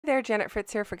Hey there, Janet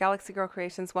Fritz here for Galaxy Girl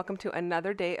Creations. Welcome to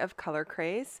another day of Color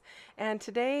Craze. And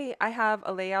today I have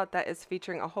a layout that is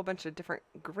featuring a whole bunch of different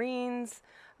greens,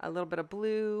 a little bit of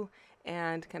blue,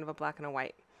 and kind of a black and a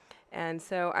white. And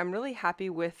so I'm really happy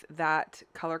with that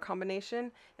color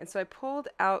combination. And so I pulled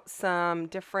out some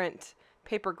different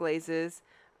paper glazes,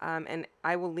 and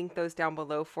I will link those down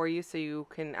below for you so you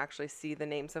can actually see the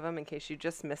names of them in case you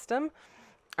just missed them.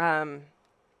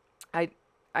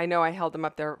 I know I held them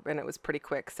up there and it was pretty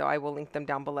quick, so I will link them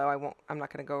down below. I'm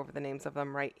not going to go over the names of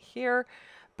them right here,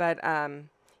 but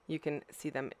you can see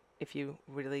them if you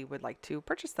really would like to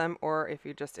purchase them or if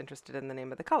you're just interested in the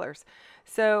name of the colors.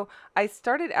 So I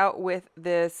started out with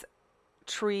this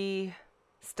tree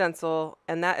stencil,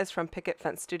 and that is from Picket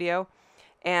Fence Studio.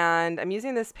 And I'm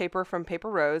using this paper from Paper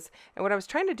Rose, and what I was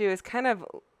trying to do is kind of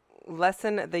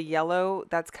lessen the yellow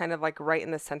that's kind of like right in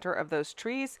the center of those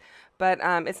trees, but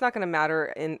it's not going to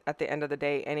matter at the end of the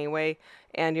day anyway,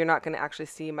 and you're not going to actually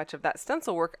see much of that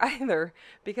stencil work either,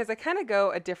 because I kind of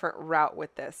go a different route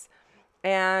with this.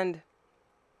 And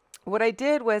what I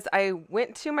did was I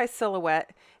went to my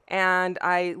silhouette and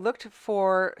I looked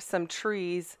for some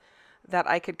trees that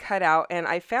I could cut out, and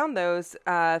I found those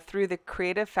through the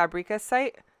Creative Fabrica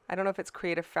site. I don't know if it's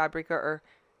Creative Fabrica or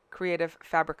Creative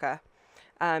Fabrica.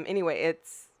 Anyway,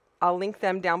 I'll link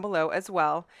them down below as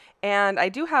well. And I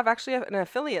do have actually an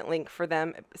affiliate link for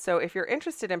them. So if you're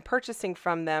interested in purchasing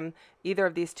from them, either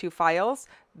of these two files,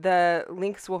 the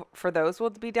links for those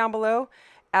will be down below,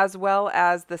 as well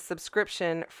as the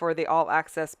subscription for the all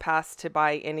access pass to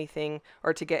buy anything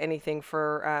or to get anything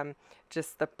for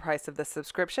just the price of the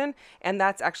subscription. And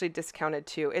that's actually discounted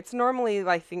too. It's normally,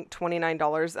 I think,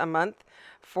 $29 a month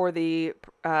for the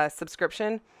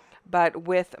subscription. But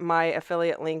with my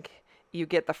affiliate link, you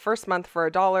get the first month for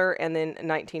 $1 and then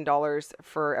 $19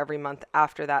 for every month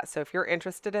after that. So if you're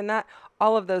interested in that,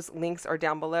 all of those links are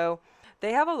down below.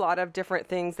 They have a lot of different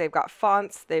things. They've got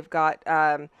fonts, they've got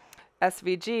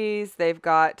SVGs, they've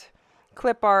got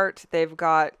clip art, they've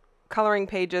got coloring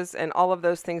pages, and all of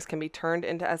those things can be turned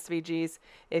into SVGs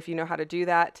if you know how to do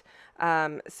that.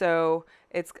 So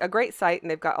it's a great site,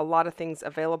 and they've got a lot of things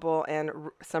available and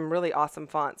some really awesome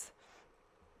fonts.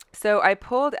 So I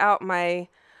pulled out my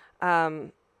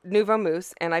Nuvo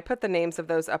Mousse, and I put the names of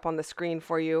those up on the screen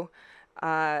for you.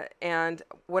 And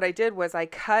what I did was I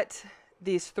cut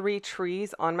these 3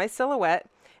 trees on my silhouette,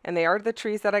 and they are the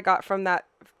trees that I got from that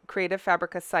Creative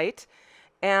Fabrica site.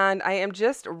 And I am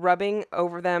just rubbing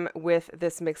over them with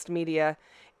this mixed media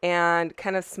and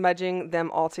kind of smudging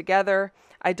them all together.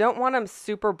 I don't want them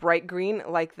super bright green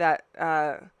like that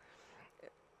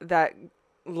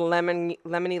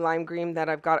lemony lime green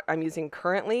that I'm using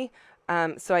currently.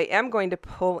 So I am going to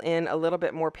pull in a little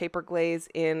bit more paper glaze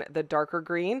in the darker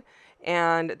green,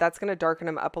 and that's going to darken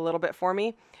them up a little bit for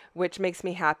me, which makes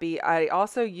me happy. I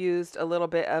also used a little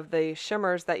bit of the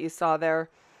Shimmerz that you saw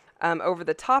there over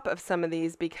the top of some of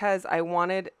these because I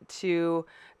wanted to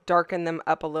darken them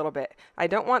up a little bit. I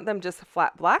don't want them just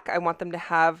flat black. I want them to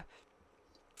have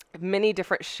many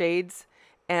different shades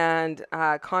and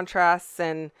contrasts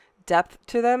and depth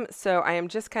to them. So I am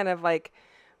just kind of like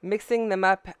mixing them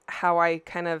up how I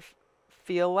kind of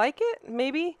feel like it,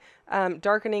 maybe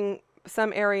darkening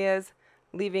some areas,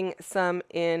 leaving some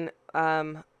in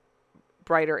some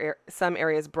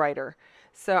areas brighter.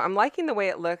 So I'm liking the way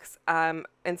it looks,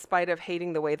 in spite of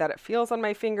hating the way that it feels on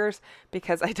my fingers,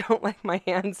 because I don't like my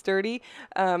hands dirty.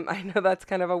 I know that's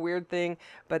kind of a weird thing,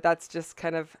 but that's just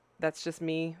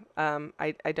me.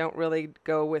 I don't really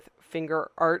go with finger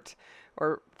art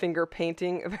or finger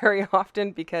painting very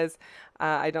often because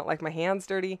I don't like my hands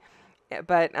dirty.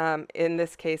 But in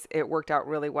this case, it worked out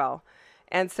really well.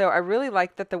 And so I really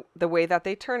like that the way that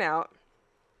they turn out.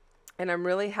 And I'm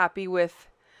really happy with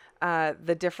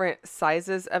the different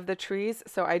sizes of the trees.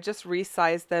 So I just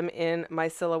resized them in my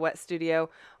Silhouette Studio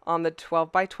on the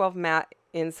 12x12 mat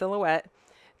in Silhouette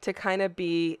to kind of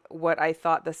be what I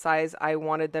thought the size I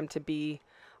wanted them to be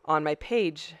on my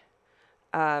page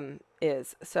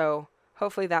is. So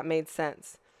hopefully that made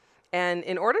sense. And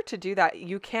in order to do that,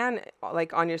 you can,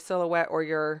 like on your Silhouette or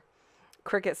your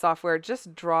Cricut software,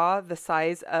 just draw the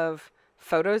size of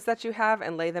photos that you have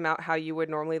and lay them out how you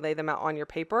would normally lay them out on your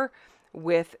paper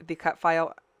with the cut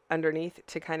file underneath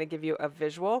to kind of give you a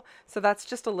visual. So that's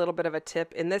just a little bit of a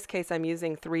tip. In this case, I'm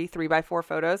using 3 3x4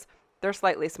 photos. They're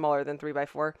slightly smaller than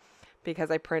 3x4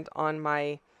 because I print on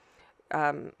my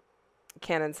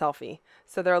Canon Selfie.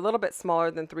 So they're a little bit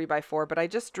smaller than 3x4, but I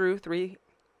just drew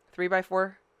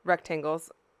 3x4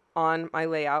 rectangles on my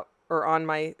layout or on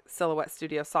my Silhouette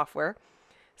Studio software,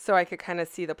 so I could kind of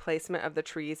see the placement of the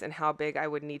trees and how big I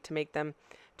would need to make them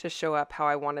to show up how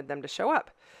I wanted them to show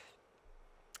up.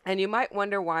 And you might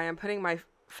wonder why I'm putting my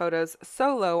photos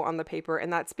so low on the paper,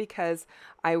 and that's because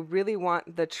I really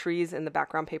want the trees in the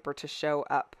background paper to show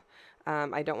up.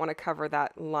 I don't want to cover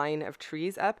that line of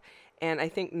trees up. And I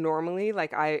think normally,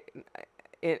 like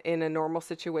in a normal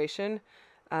situation,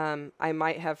 I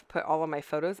might have put all of my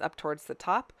photos up towards the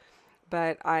top,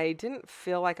 but I didn't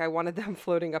feel like I wanted them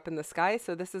floating up in the sky.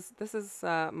 So this is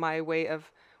my way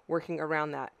of working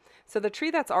around that. So the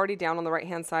tree that's already down on the right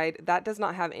hand side, that does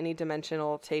not have any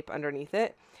dimensional tape underneath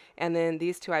it. And then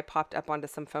these two I popped up onto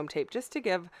some foam tape just to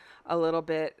give a little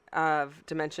bit of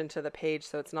dimension to the page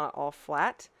so it's not all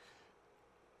flat.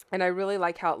 And I really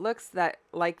like how it looks, that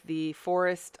like the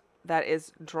forest that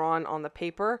is drawn on the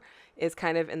paper is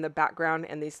kind of in the background,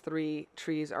 and these three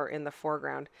trees are in the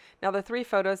foreground. Now the three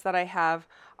photos that I have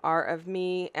are of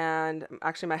me, and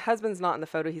actually my husband's not in the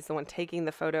photo, he's the one taking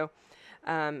the photo,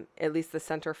 at least the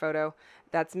center photo.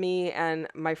 That's me and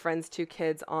my friend's two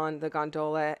kids on the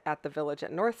gondola at the village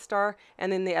at Northstar, and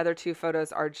then the other two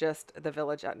photos are just the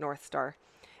village at Northstar.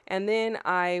 And then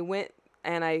I went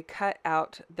and I cut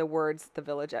out the words "the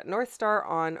village at Northstar"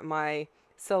 on my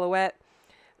silhouette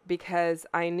because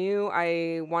I knew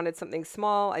I wanted something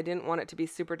small. I didn't want it to be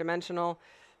super dimensional,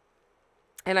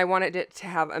 and I wanted it to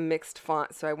have a mixed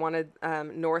font. So I wanted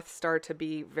Northstar to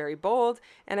be very bold,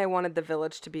 and I wanted the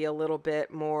village to be a little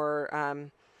bit more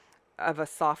of a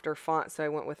softer font. So I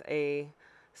went with a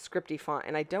scripty font,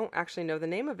 and I don't actually know the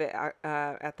name of it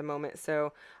at the moment,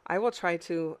 so I will try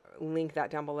to link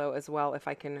that down below as well if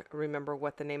I can remember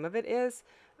what the name of it is,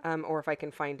 or if I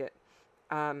can find it.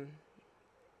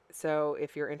 So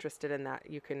if you're interested in that,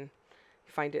 you can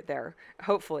find it there.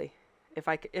 Hopefully, if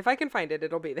I can find it,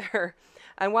 it'll be there.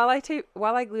 And while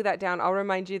I glue that down, I'll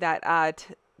remind you that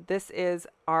this is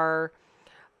our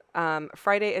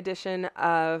Friday edition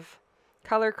of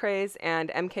Color Craze,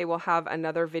 and MK will have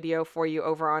another video for you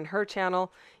over on her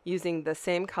channel using the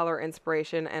same color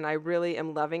inspiration. And I really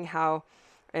am loving how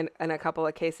in a couple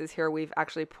of cases here we've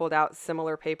actually pulled out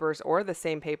similar papers or the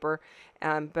same paper,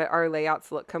 but our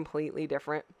layouts look completely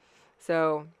different.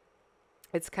 So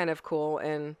it's kind of cool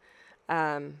and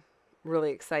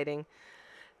really exciting.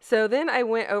 So then I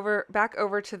went back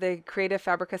over to the Creative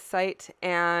Fabrica site,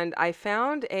 and I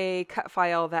found a cut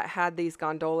file that had these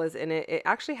gondolas in it. It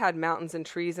actually had mountains and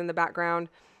trees in the background,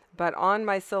 but on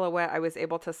my silhouette, I was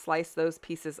able to slice those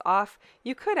pieces off.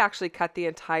 You could actually cut the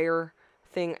entire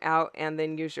thing out and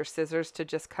then use your scissors to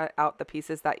just cut out the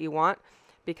pieces that you want,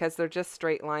 because they're just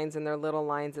straight lines and they're little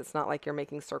lines. It's not like you're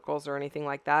making circles or anything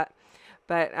like that.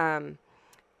 But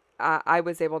I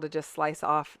was able to just slice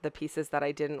off the pieces that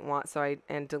I didn't want,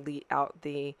 and delete out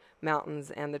the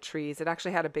mountains and the trees. It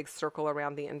actually had a big circle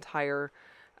around the entire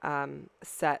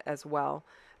set as well,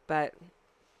 but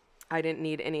I didn't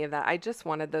need any of that. I just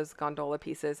wanted those gondola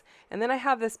pieces. And then I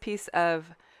have this piece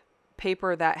of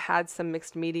paper that had some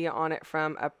mixed media on it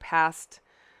from a past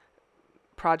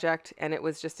project, and it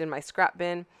was just in my scrap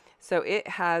bin. So it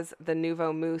has the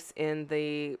Nuvo Mousse in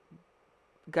the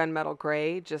gunmetal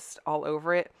gray just all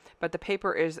over it, but the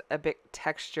paper is a bit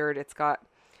textured. It's got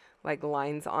like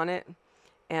lines on it,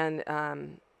 and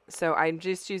so I'm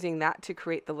just using that to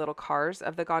create the little cars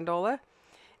of the gondola,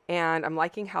 and I'm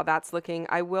liking how that's looking.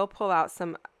 I will pull out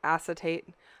some acetate.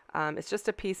 It's just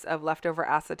a piece of leftover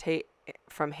acetate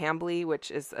from Hambly,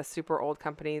 which is a super old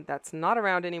company that's not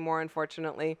around anymore,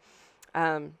 unfortunately,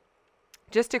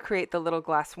 just to create the little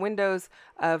glass windows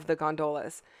of the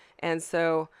gondolas. And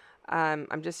so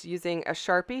I'm just using a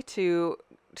Sharpie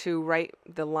to write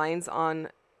the lines on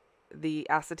the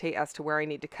acetate as to where I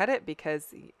need to cut it,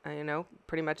 because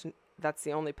pretty much that's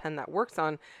the only pen that works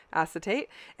on acetate.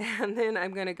 And then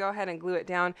I'm going to go ahead and glue it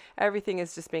down. Everything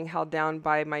is just being held down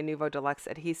by my Nuvo Deluxe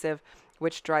adhesive,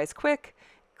 which dries quick,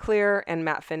 clear, and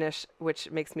matte finish, which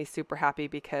makes me super happy,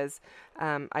 because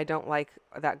I don't like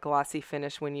that glossy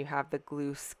finish when you have the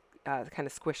glue kind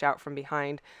of squish out from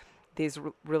behind these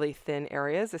really thin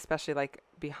areas, especially like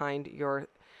behind your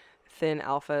thin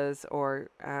alphas or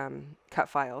cut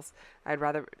files. I'd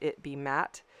rather it be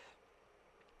matte.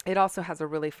 It also has a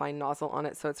really fine nozzle on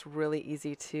it, so it's really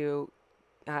easy to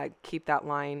keep that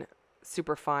line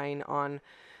super fine on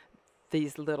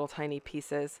these little tiny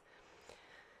pieces.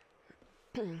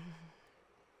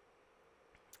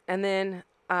 And then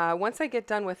once I get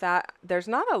done with that, there's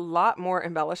not a lot more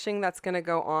embellishing that's going to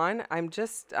go on. I'm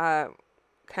just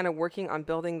kind of working on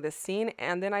building this scene,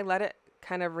 and then I let it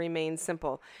kind of remain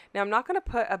simple. Now I'm not going to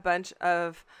put a bunch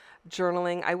of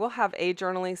journaling. I will have a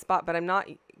journaling spot, but I'm not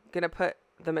going to put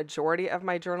the majority of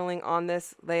my journaling on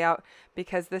this layout,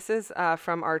 because this is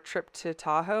from our trip to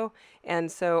Tahoe, and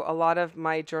so a lot of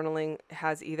my journaling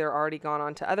has either already gone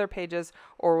on to other pages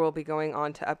or will be going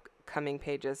on to upcoming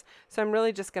pages. So I'm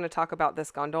really just going to talk about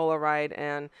this gondola ride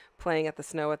and playing at the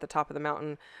snow at the top of the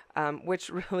mountain, which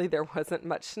really there wasn't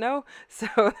much snow,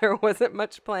 so there wasn't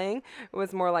much playing. It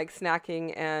was more like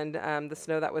snacking, and the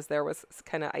snow that was there was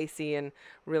kind of icy and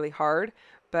really hard.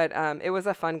 But it was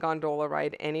a fun gondola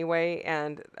ride anyway,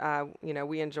 and you know,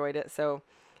 we enjoyed it. So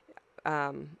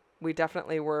we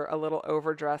definitely were a little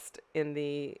overdressed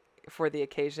for the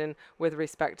occasion with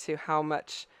respect to how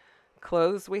much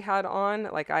clothes we had on.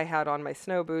 Like I had on my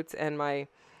snow boots and my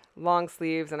long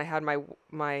sleeves, and I had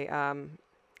my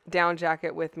down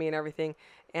jacket with me and everything.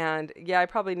 And yeah, I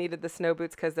probably needed the snow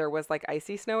boots because there was like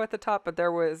icy snow at the top, but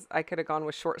I could have gone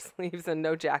with short sleeves and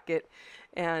no jacket,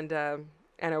 and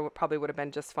it probably would have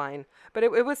been just fine. But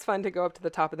it was fun to go up to the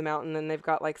top of the mountain, and they've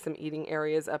got like some eating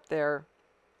areas up there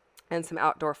and some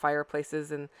outdoor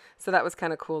fireplaces, and so that was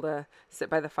kind of cool to sit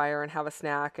by the fire and have a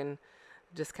snack and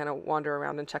just kind of wander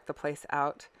around and check the place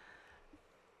out.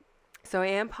 So I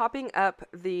am popping up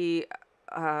the,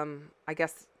 I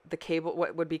guess the cable,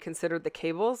 what would be considered the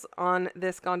cables on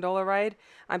this gondola ride.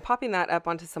 I'm popping that up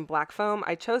onto some black foam.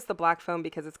 I chose the black foam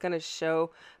because it's going to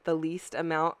show the least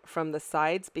amount from the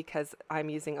sides because I'm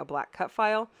using a black cut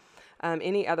file.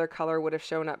 Any other color would have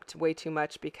shown up way too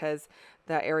much because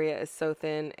the area is so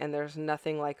thin and there's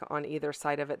nothing like on either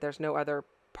side of it. There's no other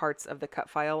parts of the cut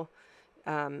file,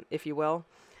 if you will.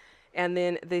 And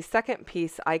then the second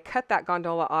piece, I cut that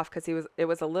gondola off because it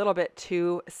was a little bit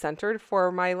too centered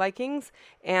for my likings.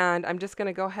 And I'm just going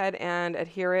to go ahead and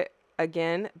adhere it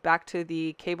again back to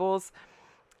the cables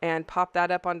and pop that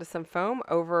up onto some foam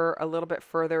over a little bit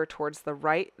further towards the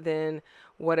right than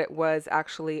what it was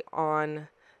actually on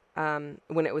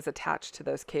when it was attached to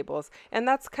those cables. And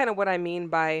that's kind of what I mean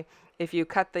by if you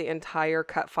cut the entire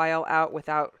cut file out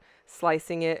without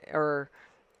slicing it or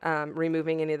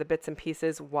removing any of the bits and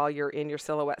pieces while you're in your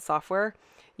Silhouette software,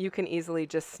 you can easily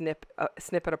just snip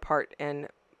it apart and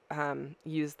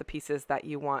use the pieces that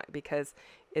you want, because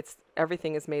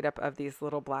everything is made up of these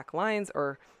little black lines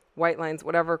or white lines,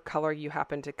 whatever color you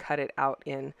happen to cut it out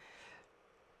in.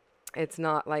 It's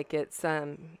not like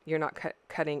you're not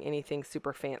cutting anything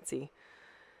super fancy.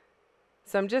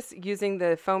 So I'm just using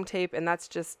the foam tape, and that's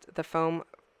just the foam,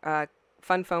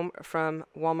 Fun Foam from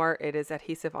Walmart. It is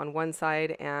adhesive on one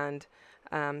side, and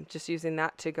just using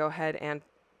that to go ahead and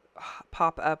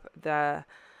pop up the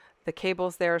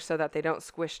cables there so that they don't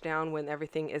squish down when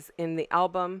everything is in the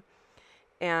album.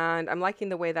 And I'm liking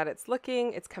the way that it's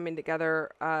looking. It's coming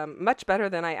together much better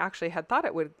than I actually had thought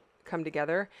it would come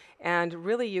together. And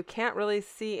really, you can't really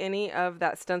see any of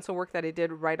that stencil work that I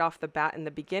did right off the bat in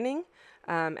the beginning,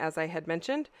 as I had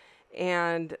mentioned.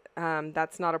 And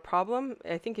that's not a problem.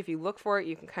 I think if you look for it,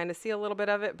 you can kind of see a little bit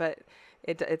of it, but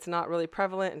it's not really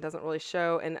prevalent and doesn't really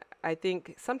show. And I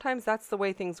think sometimes that's the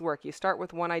way things work. You start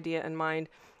with one idea in mind,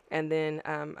 and then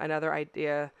another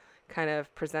idea kind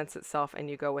of presents itself, and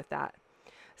you go with that.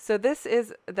 So this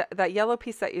is that yellow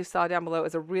piece that you saw down below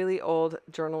is a really old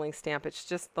journaling stamp. It's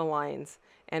just the lines,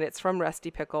 and it's from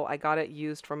Rusty Pickle. I got it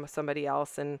used from somebody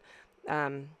else, and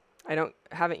I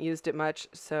haven't used it much,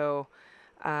 so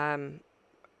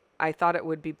I thought it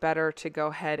would be better to go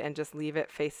ahead and just leave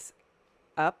it face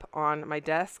up on my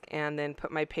desk and then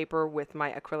put my paper with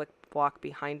my acrylic block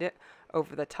behind it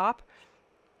over the top,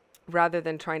 rather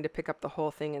than trying to pick up the whole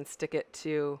thing and stick it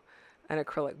to an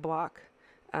acrylic block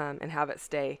and have it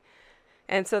stay.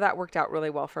 And so that worked out really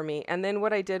well for me. And then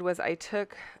what I did was I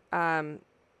took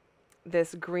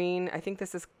this green, I think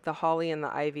this is the Holly and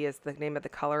the Ivy is the name of the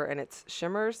color, and it's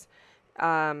Shimmerz.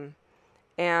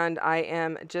 And I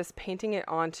am just painting it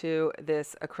onto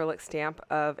this acrylic stamp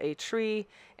of a tree.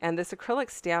 And this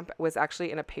acrylic stamp was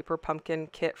actually in a paper pumpkin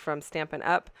kit from Stampin'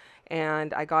 Up,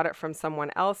 and I got it from someone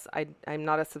else. I'm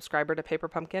not a subscriber to Paper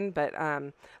Pumpkin, but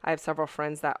I have several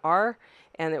friends that are,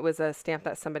 and it was a stamp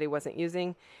that somebody wasn't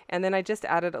using. And then I just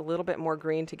added a little bit more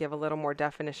green to give a little more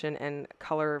definition and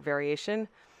color variation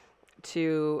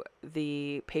to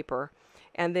the paper.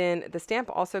 And then the stamp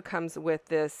also comes with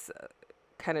this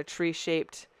kind of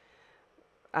tree-shaped,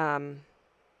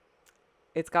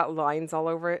 it's got lines all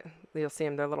over it. You'll see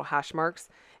them, they're little hash marks.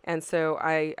 And so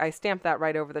I stamped that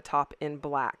right over the top in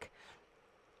black.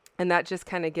 And that just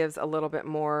kind of gives a little bit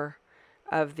more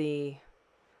of the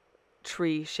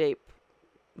tree shape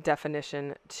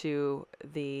definition to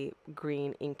the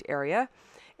green inked area.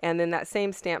 And then that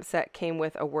same stamp set came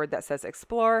with a word that says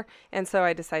explore. And so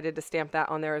I decided to stamp that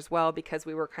on there as well, because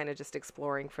we were kind of just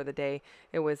exploring for the day.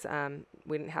 It was,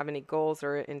 we didn't have any goals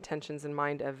or intentions in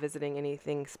mind of visiting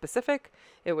anything specific.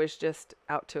 It was just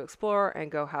out to explore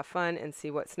and go have fun and see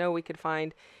what snow we could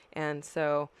find. And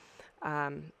so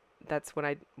that's what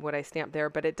I stamped there,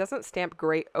 but it doesn't stamp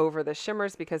great over the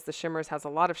Shimmerz because the Shimmerz has a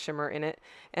lot of shimmer in it.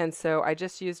 And so I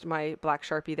just used my black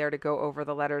Sharpie there to go over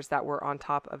the letters that were on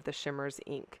top of the Shimmerz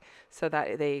ink so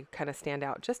that they kind of stand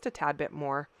out just a tad bit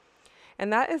more.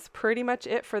 And that is pretty much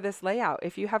it for this layout.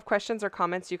 If you have questions or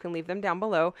comments, you can leave them down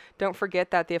below. Don't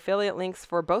forget that the affiliate links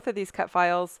for both of these cut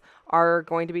files are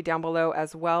going to be down below,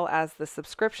 as well as the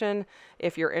subscription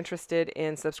if you're interested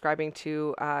in subscribing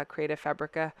to Creative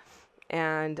Fabrica.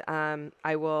 And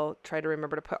I will try to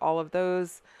remember to put all of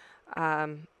those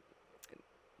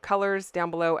colors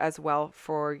down below as well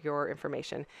for your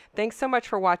information. Thanks so much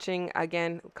for watching.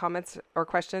 Again, comments or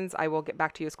questions, I will get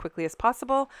back to you as quickly as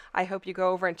possible. I hope you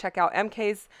go over and check out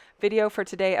MK's video for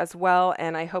today as well,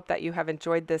 and I hope that you have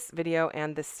enjoyed this video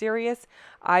and this series.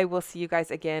 I will see you guys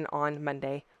again on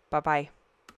Monday. Bye-bye.